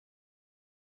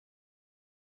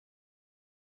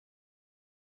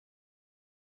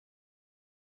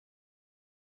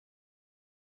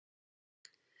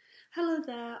Hello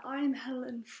there, I am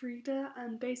Helen Frieda,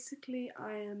 and basically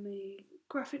I am a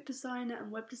graphic designer and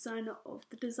web designer of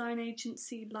the design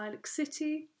agency Lilac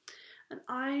City, and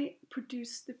I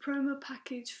produce the promo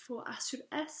package for Astrid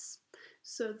S,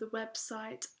 so the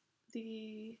website,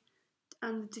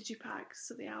 and the digipack,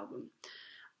 so the album.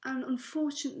 And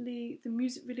unfortunately, the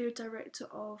music video director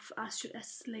of Astrid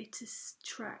S's latest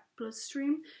track,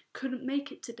 Bloodstream, couldn't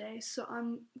make it today, so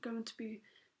I'm going to be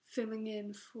filling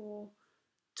in for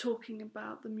talking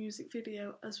about the music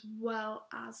video as well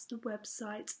as the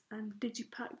website and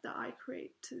digipack that I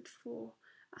created for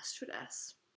Astrid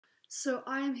S. So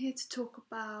I am here to talk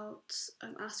about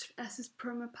Astrid S's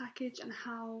promo package and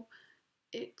how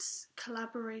it's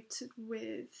collaborated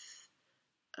with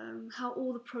how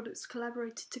all the products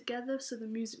collaborated together, so the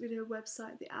music video,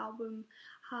 website, the album,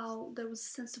 how there was a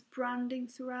sense of branding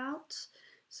throughout.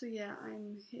 So yeah,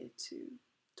 I'm here to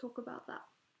talk about that.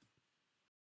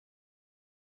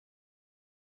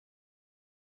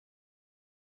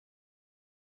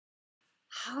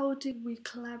 How did we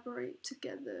collaborate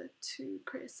together to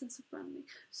create a sense of branding?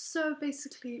 So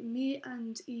basically, me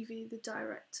and Evie, the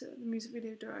director, the music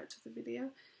video director of the video,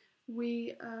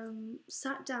 we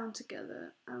sat down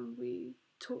together and we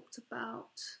talked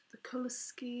about the colour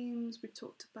schemes, we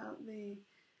talked about the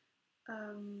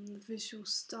visual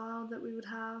style that we would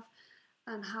have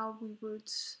and how we would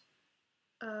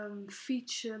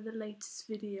feature the latest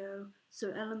video,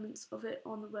 so elements of it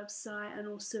on the website and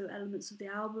also elements of the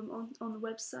album on the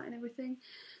website and everything.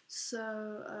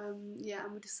 So yeah,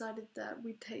 and we decided that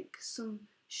we'd take some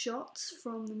shots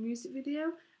from the music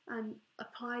video and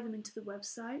apply them into the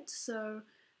website. So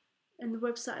in the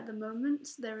website at the moment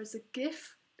there is a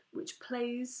GIF which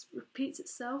repeats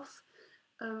itself.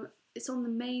 It's on the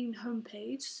main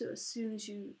homepage, so as soon as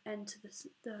you enter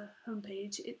the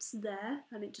homepage, it's there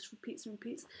and it just repeats and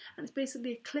repeats. And it's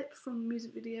basically a clip from the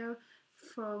music video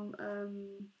from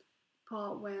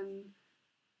part when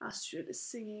Astrid is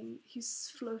singing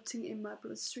 "He's Floating in My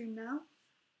Bloodstream Now."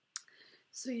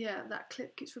 So yeah, that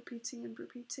clip keeps repeating and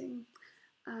repeating.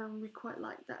 We quite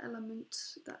like that element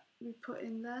that we put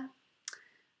in there.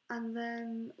 And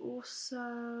then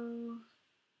also,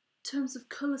 in terms of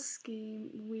colour scheme,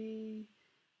 we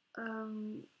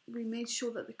made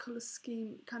sure that the colour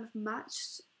scheme kind of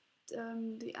matched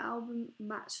the album,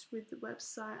 matched with the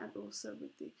website and also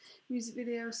with the music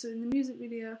video. So in the music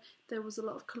video there was a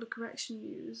lot of colour correction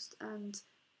used and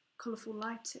colourful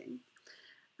lighting.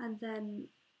 And then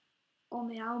on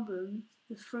the album,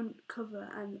 the front cover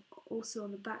and also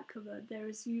on the back cover, there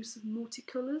is use of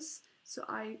multicolours. So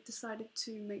I decided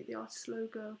to make the artist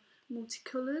logo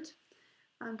multicoloured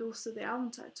and also the album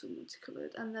title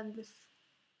multicoloured, and then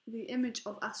the image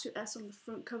of Astrid S on the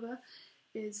front cover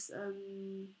is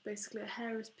basically her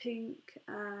hair is pink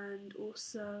and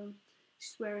also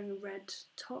she's wearing a red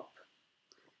top.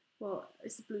 Well,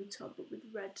 it's a blue top but with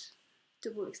red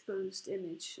double exposed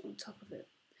image on top of it.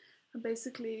 And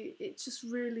basically it's just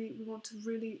really, we want to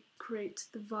really create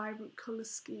the vibrant colour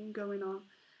scheme going on,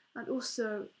 and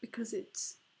also because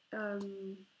it's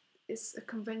a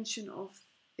convention of,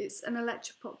 it's an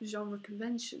electropop genre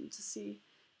convention to see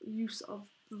use of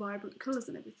vibrant colours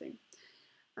and everything.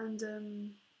 And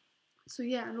so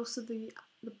yeah, and also the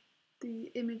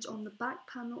image on the back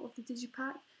panel of the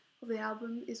digipack of the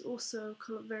album is also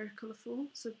very colourful,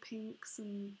 so pinks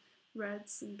and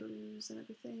reds and blues and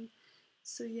everything.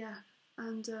 So yeah,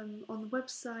 and on the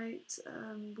website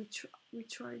we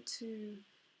tried to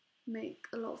make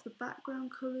a lot of the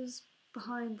background colours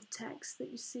behind the text that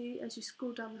you see as you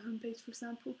scroll down the homepage, for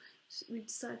example. So we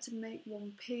decided to make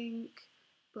one pink,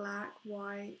 black,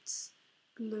 white,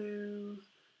 blue,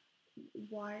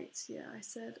 white, yeah I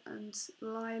said, and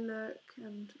lilac,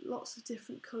 and lots of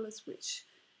different colours which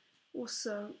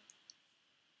also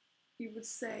you would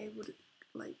say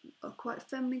are quite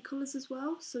feminine colours as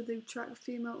well, so they attract a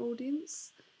female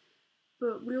audience.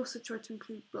 But we also tried to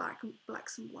include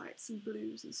blacks and whites and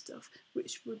blues and stuff,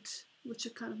 which are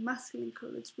kind of masculine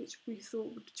colours, which we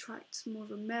thought would attract more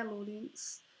of a male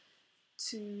audience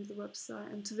to the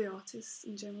website and to the artist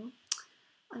in general.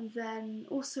 And then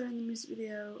also in the music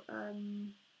video,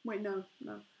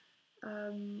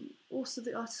 also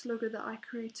the artist logo that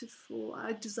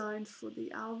I designed for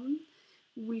the album,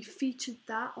 we featured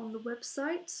that on the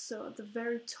website. So at the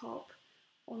very top,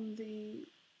 on the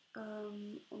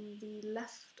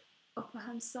left upper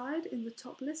hand side in the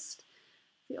top list,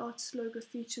 the artist logo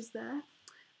features there,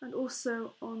 and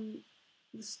also on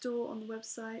the store on the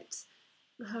website,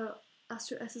 her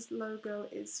Astrid S's logo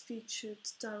is featured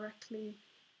directly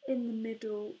in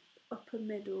the upper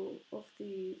middle of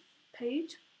the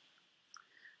page.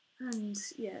 and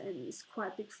yeah, and it's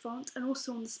quite a big font. And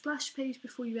also on the splash page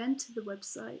before you enter the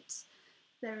website,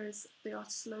 there is the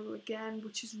artist logo again,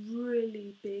 which is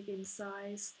really big in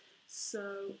size,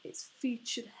 so it's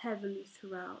featured heavily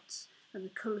throughout, and the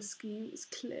colour scheme is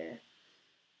clear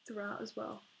throughout as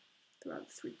well, throughout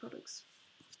the 3 products.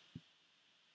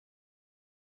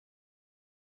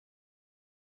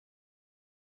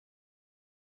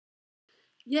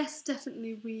 Yes,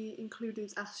 definitely we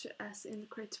included Astra S in the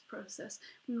creative process.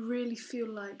 We really feel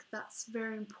like that's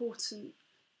very important.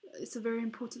 It's a very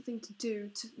important thing to do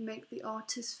to make the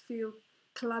artists feel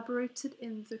collaborated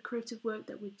in the creative work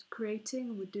that we're creating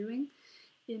and we're doing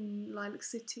in Lilac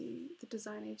City, the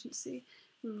design agency.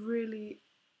 We really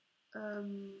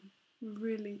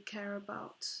care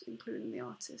about including the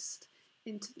artist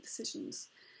into the decisions,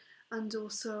 and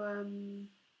also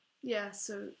yeah,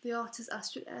 so the artist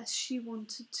Astrid S, she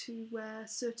wanted to wear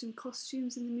certain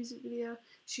costumes in the music video.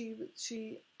 She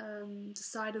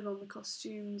decided on the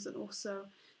costumes, and also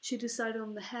she decided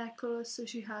on the hair colour. So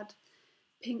she had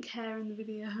pink hair in the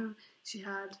video, she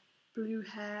had blue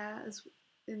hair as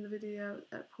in the video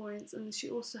at points, and she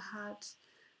also had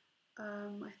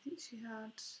I think she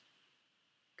had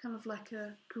kind of like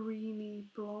a greeny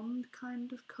blonde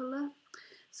kind of colour.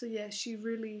 So yeah, she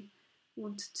really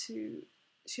wanted to,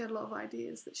 she had a lot of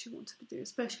ideas that she wanted to do,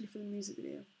 especially for the music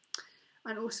video.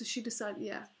 And also she decided,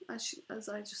 yeah, as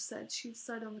I just said, she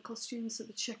decided on the costumes, so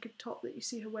the checkered top that you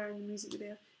see her wearing in the music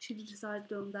video, she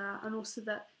decided on that, and also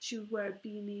that she would wear a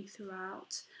beanie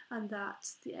throughout, and that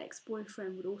the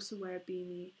ex-boyfriend would also wear a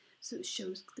beanie, so it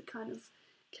shows the kind of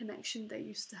connection they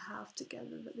used to have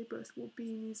together, that they both wore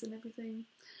beanies and everything.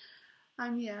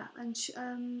 And yeah, and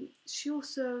she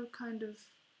also kind of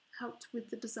helped with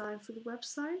the design for the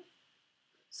website.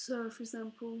 So for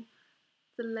example,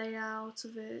 the layout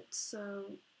of it, so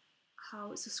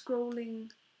how it's a scrolling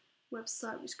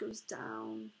website which goes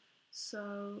down,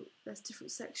 so there's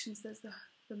different sections. There's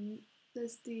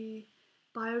the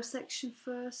bio section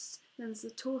first, then there's the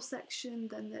tour section,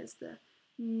 then there's the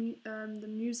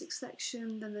music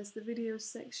section, then there's the videos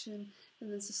section, then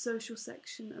there's the social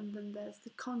section, and then there's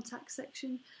the contact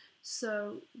section.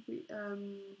 So we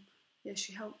yeah,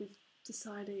 she helped with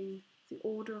deciding the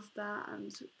order of that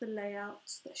and the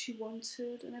layout that she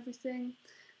wanted and everything.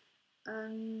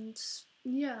 And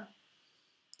yeah,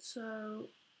 so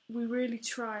we really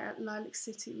try at Lilac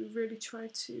City, we really try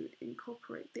to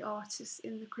incorporate the artists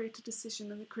in the creative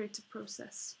decision and the creative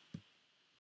process.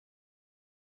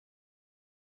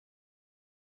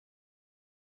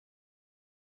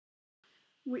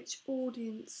 Which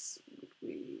audience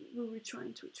were we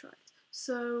trying to attract?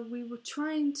 So we were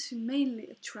trying to mainly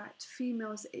attract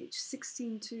females aged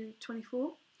 16 to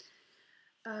 24,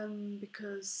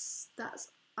 because that's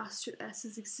Astrid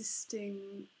S's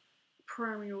existing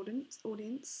primary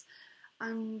audience,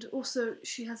 and also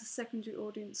she has a secondary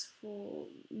audience for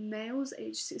males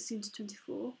aged 16 to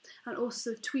 24, and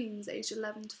also tweens aged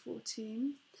 11 to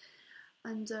 14.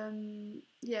 And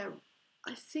yeah,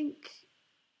 I think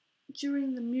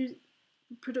during the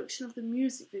production of the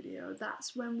music video,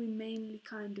 that's when we mainly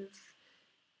kind of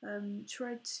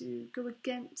tried to go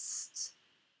against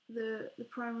the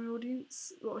primary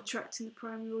audience, or attracting the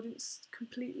primary audience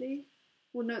completely.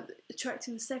 Well, no,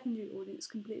 attracting the secondary audience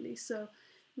completely. So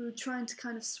we were trying to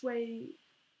kind of sway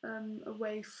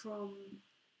away from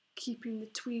keeping the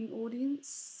tween audience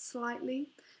slightly.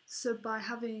 So by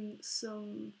having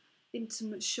some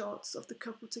intimate shots of the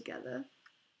couple together,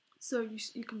 so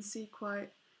you can see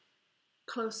quite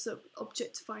close-up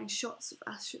objectifying shots of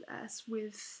Astrid S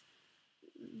with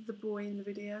the boy in the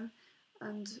video,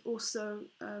 and also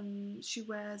she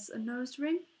wears a nose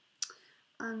ring,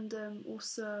 and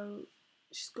also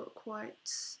she's got quite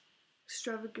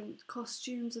extravagant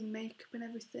costumes and makeup and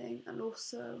everything, and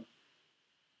also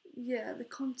yeah, the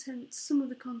content, some of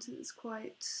the content is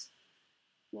quite,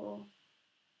 well,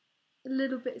 a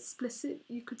little bit explicit,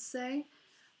 you could say.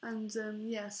 And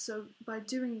yeah, so by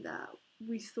doing that,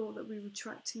 we thought that we were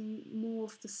attracting more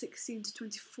of the 16 to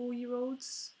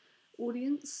 24-year-olds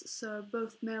audience, so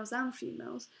both males and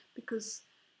females, because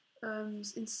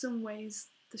in some ways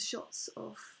the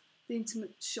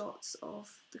intimate shots of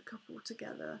the couple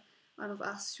together and of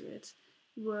Astrid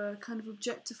were kind of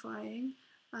objectifying,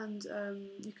 and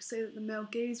you could say that the male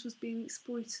gaze was being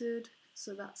exploited.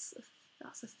 So that's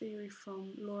a theory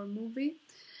from Laura Mulvey.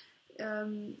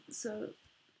 So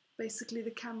basically the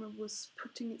camera was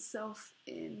putting itself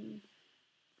in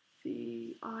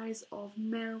the eyes of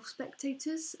male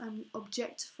spectators and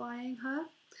objectifying her.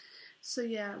 So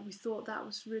yeah, we thought that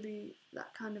was really,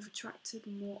 that kind of attracted a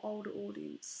more older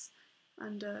audience.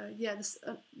 And yeah,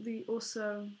 the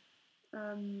also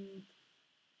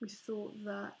we thought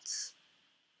that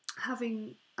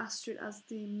having Astrid as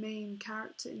the main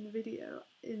character in the video,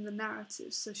 in the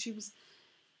narrative, so she was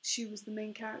the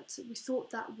main character, we thought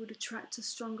that would attract a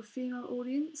stronger female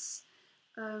audience,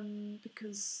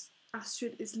 because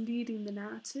Astrid is leading the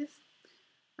narrative,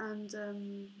 and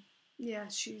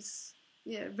she's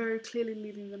very clearly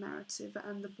leading the narrative,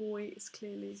 and the boy is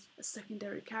clearly a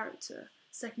secondary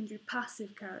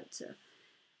passive character,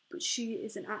 but she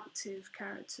is an active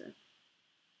character.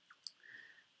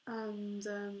 And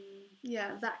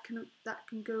that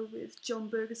can go with John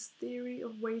Berger's theory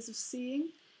of ways of seeing.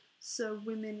 So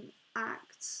women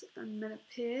act and men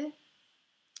appear.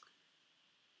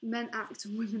 Men act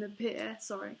and women appear.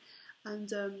 Sorry,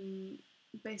 and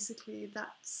basically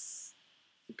that's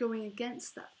going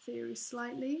against that theory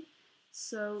slightly.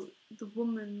 So the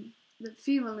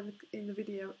female in the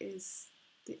video is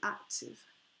the active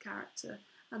character,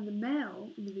 and the male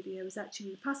in the video is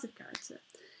actually the passive character.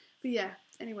 But yeah,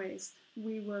 anyways,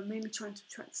 we were mainly trying to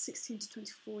attract 16 to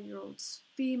 24-year-olds,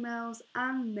 females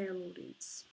and male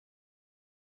audience.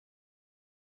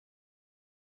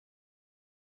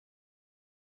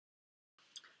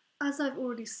 As I've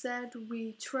already said,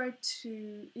 we tried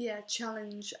to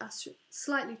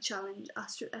slightly challenge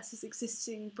Astrid S's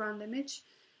existing brand image.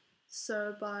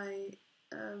 So by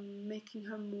making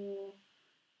her more,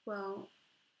 well,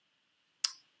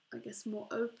 I guess more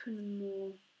open and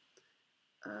more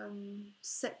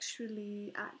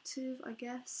sexually active, I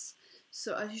guess.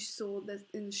 So as you saw,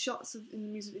 in the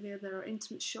music video, there are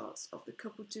intimate shots of the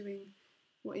couple doing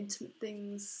more intimate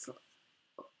things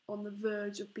on the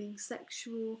verge of being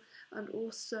sexual, and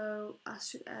also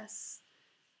Astrid S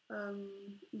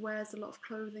wears a lot of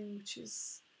clothing which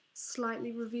is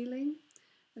slightly revealing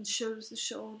and shows the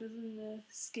shoulders and the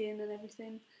skin and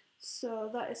everything. So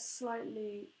that is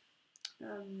slightly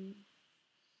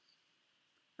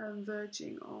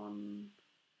verging on,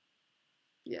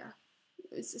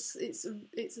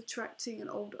 it's attracting an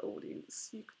older audience,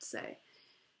 you could say,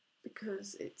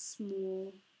 because it's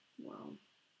more, well,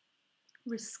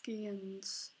 risky and,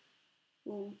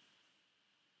 well,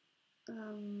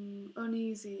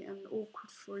 uneasy and awkward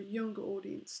for a younger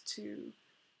audience to,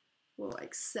 well,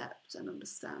 accept and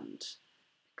understand,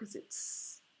 because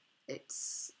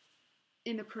it's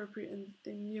inappropriate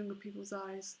in younger people's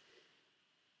eyes,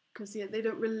 because they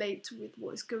don't relate with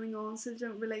what is going on, so they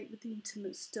don't relate with the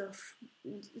intimate stuff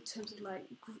in terms of like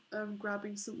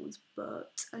grabbing someone's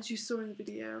butt, as you saw in the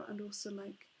video, and also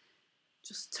like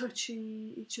just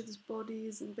touching each other's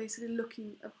bodies and basically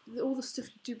looking at all the stuff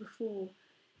you do before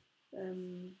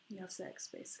you have sex.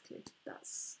 Basically,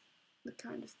 that's the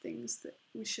kind of things that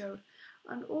we showed.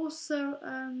 And also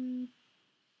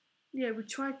we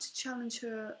tried to challenge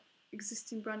her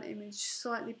existing brand image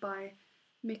slightly by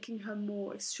making her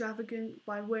more extravagant,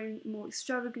 by wearing more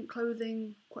extravagant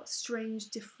clothing, quite strange,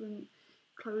 different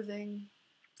clothing,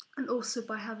 and also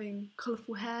by having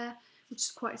colourful hair, which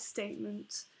is quite a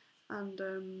statement.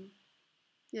 And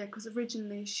because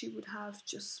originally she would have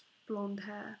just blonde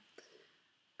hair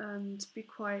and be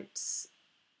quite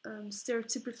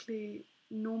stereotypically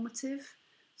normative,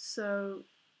 so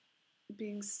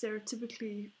being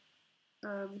stereotypically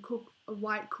a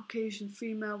white Caucasian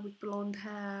female with blonde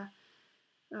hair,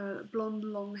 blonde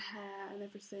long hair and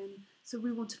everything. So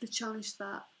we wanted to challenge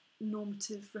that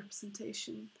normative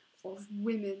representation of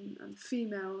women and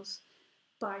females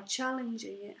by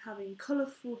challenging it, having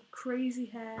colourful, crazy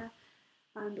hair,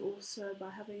 and also by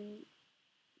having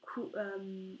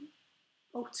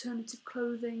alternative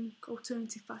clothing,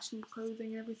 alternative fashion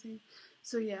clothing and everything.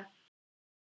 So yeah.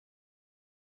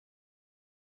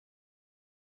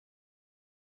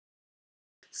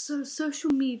 So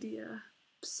social media.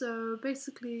 So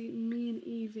basically, me and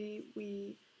Evie,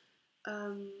 we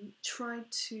tried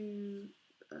to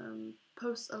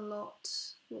post a lot,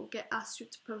 well, get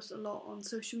Astrid to post a lot on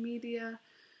social media,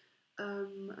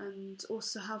 and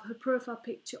also have her profile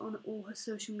picture on all her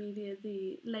social media,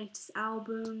 the latest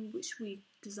album which we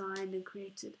designed and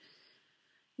created.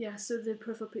 Yeah, so the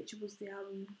profile picture was the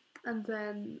album, and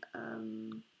then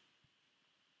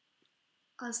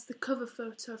as the cover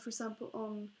photo, for example,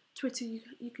 on Twitter,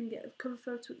 you can get a cover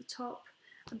photo at the top,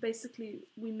 and basically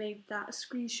we made that a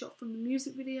screenshot from the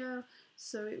music video.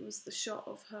 So it was the shot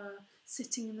of her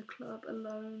sitting in the club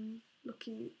alone,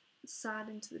 looking sad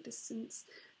into the distance.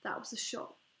 That was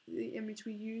the image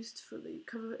we used for the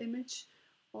cover image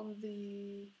on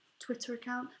the Twitter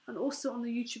account, and also on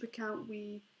the YouTube account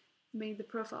we made the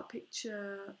profile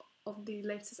picture of the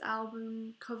latest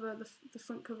album cover, the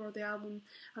front cover of the album,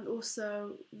 and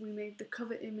also we made the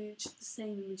cover image, the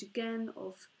same image again,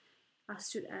 of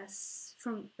Astrid S,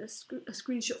 from a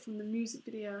screenshot from the music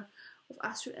video of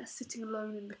Astrid S sitting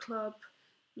alone in the club,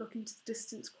 looking to the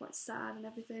distance, quite sad and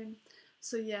everything.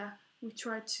 So yeah, we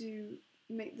tried to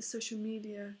make the social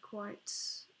media quite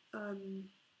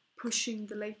pushing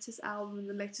the latest album and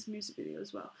the latest music video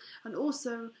as well. And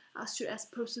also, Astrid S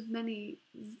posted many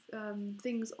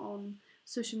things on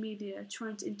social media,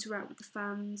 trying to interact with the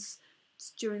fans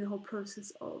during the whole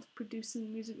process of producing the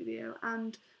music video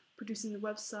and producing the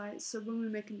website. So when we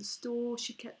were making the store,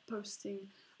 she kept posting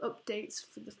updates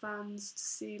for the fans to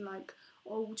see, like,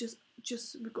 oh, just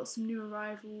we've got some new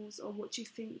arrivals, or what do you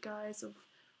think, guys, of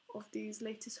these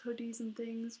latest hoodies and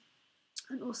things.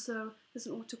 And also there's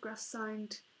an autograph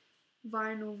signed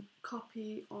vinyl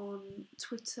copy on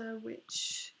Twitter,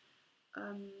 which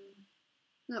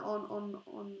no,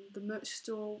 on the merch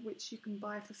store, which you can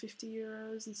buy for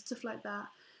 €50 and stuff like that.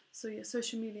 So yeah,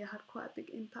 social media had quite a big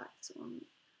impact on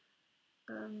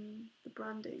the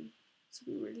branding. So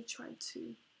we really tried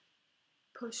to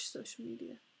push social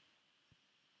media.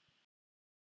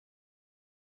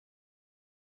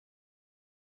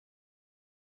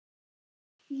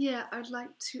 Yeah, I'd like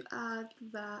to add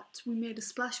that we made a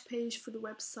splash page for the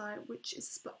website, which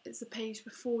is a page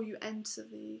before you enter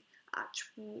the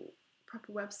actual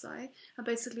proper website. And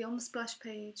basically on the splash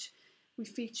page, we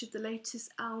featured the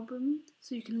latest album,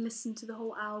 so you can listen to the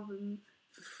whole album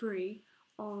for free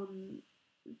on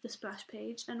the splash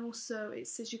page. And also it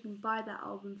says you can buy that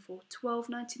album for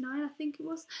 $12.99, I think it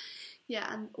was.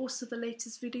 Yeah, and also the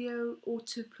latest video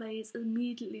auto plays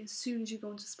immediately as soon as you go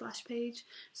onto the splash page.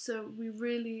 So we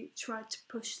really tried to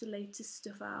push the latest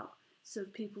stuff out so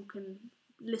people can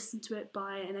listen to it,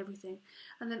 buy it and everything.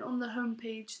 And then on the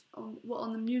homepage,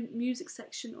 on the music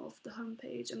section of the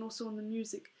homepage, and also on the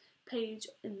music page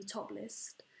in the top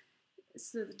list,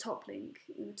 so the top link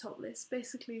in the top list,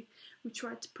 basically we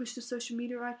tried to push the social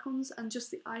media icons and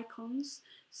just the icons.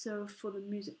 So for the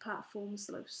music platforms,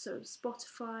 so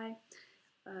Spotify,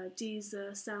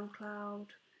 Deezer, SoundCloud,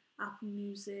 Apple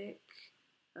Music,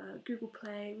 Google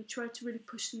Play, we tried to really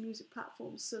push the music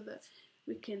platforms so that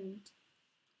we can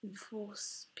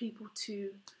enforce people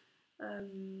to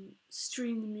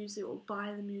stream the music or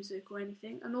buy the music or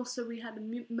anything. And also we had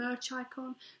a merch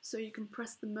icon, so you can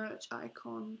press the merch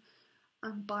icon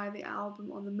and buy the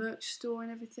album on the merch store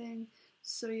and everything.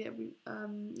 So yeah, we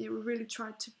really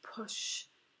tried to push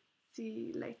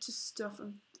the latest stuff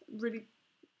and really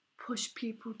push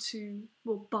people to,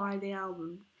 well, buy the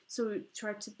album. So we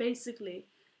tried to basically,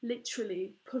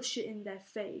 literally push it in their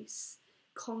face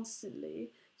constantly,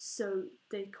 so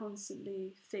they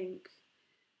constantly think,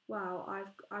 wow,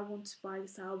 I want to buy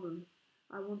this album,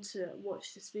 I want to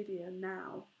watch this video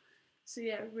now. So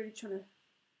yeah, really trying to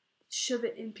shove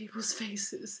it in people's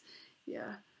faces.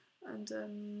 Yeah. And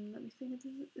let me think,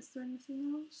 is there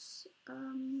anything else?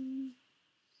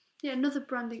 Yeah, another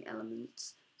branding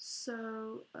element.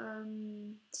 So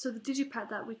so the digipack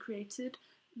that we created,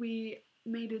 we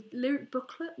made a lyric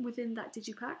booklet within that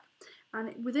digipack,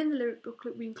 and within the lyric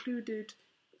booklet we included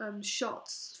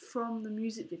shots from the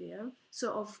music video,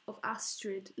 so of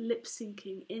Astrid lip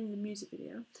syncing in the music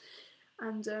video.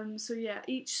 And so yeah,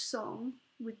 each song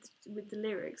with the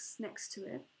lyrics next to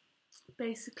it,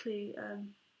 basically,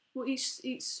 well,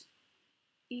 each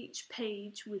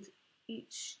page with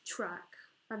each track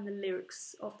and the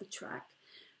lyrics of the track,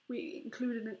 we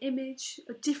included an image,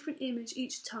 a different image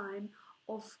each time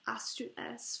of Astrid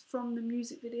S from the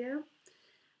music video.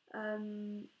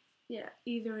 Yeah,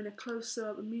 either in a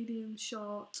close-up, a medium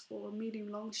shot, or a medium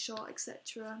long shot,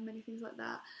 etc. Many things like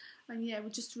that. And yeah, we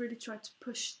just really tried to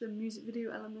push the music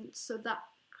video elements, so that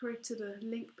created a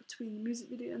link between the music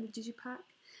video and the digipack.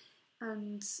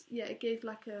 And yeah, it gave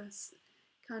like a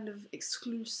kind of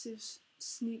exclusive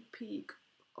sneak peek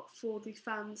for the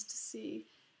fans to see,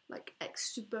 like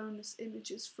extra bonus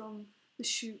images from the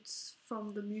shoots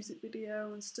from the music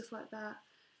video and stuff like that.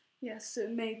 Yeah, so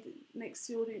it makes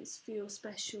the audience feel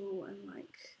special and,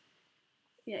 like,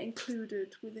 yeah,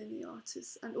 included within the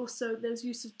artist. And also there's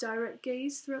use of direct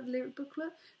gaze throughout the lyric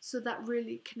booklet, so that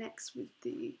really connects with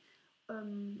the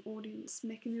audience,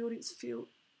 making the audience feel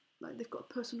like they've got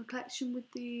a personal connection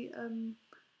with the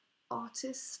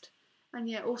artist. And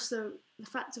yeah, also the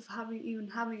fact of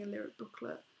having a lyric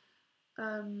booklet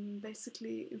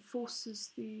basically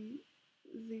enforces the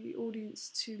audience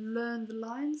to learn the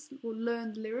lines or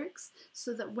learn the lyrics,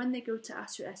 so that when they go to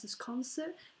Astrid S's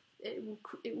concert, it will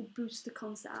boost the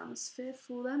concert atmosphere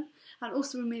for them. And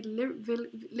also we made a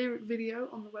lyric video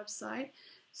on the website,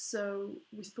 so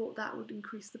we thought that would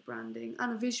increase the branding,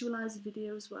 and a visualized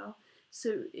video as well.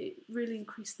 So it really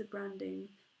increased the branding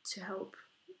to help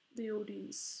the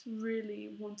audience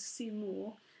really want to see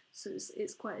more. So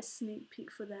it's quite a sneak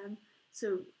peek for them.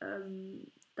 So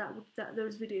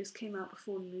those videos came out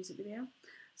before the music video.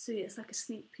 So yeah, it's like a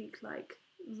sneak peek, like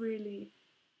really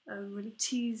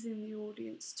teasing the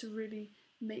audience to really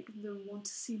make them want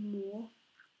to see more,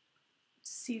 to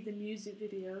see the music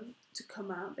video to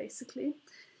come out basically.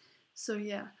 So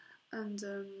yeah, and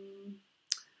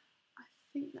I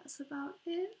think that's about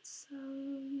it. So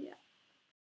yeah.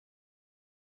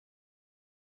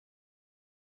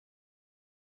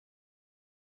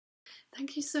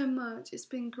 Thank you so much. It's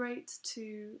been great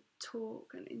to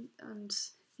talk and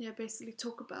yeah, basically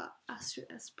talk about Astro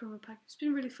S promo pack. It's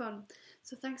been really fun.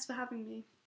 So thanks for having me.